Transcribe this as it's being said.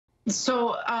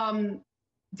So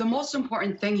the most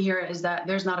important thing here is that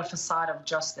there's not a facade of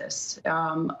justice.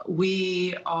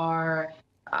 We are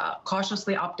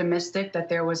cautiously optimistic that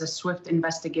there was a swift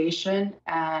investigation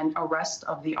and arrest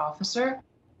of the officer.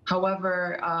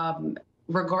 However,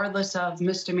 regardless of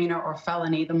misdemeanor or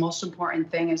felony, the most important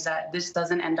thing is that this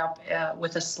doesn't end up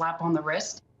with a slap on the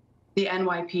wrist. The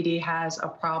NYPD has a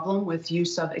problem with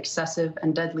use of excessive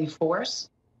and deadly force.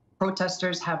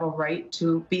 Protesters have a right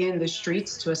to be in the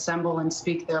streets to assemble and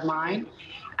speak their mind.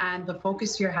 And the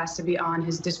focus here has to be on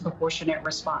his disproportionate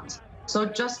response. So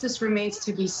justice remains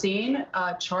to be seen.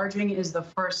 Charging is the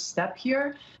first step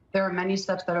here. There are many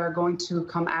steps that are going to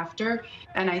come after.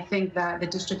 And I think that the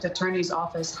district attorney's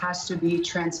office has to be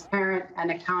transparent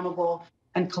and accountable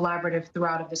and collaborative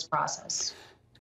throughout of this process.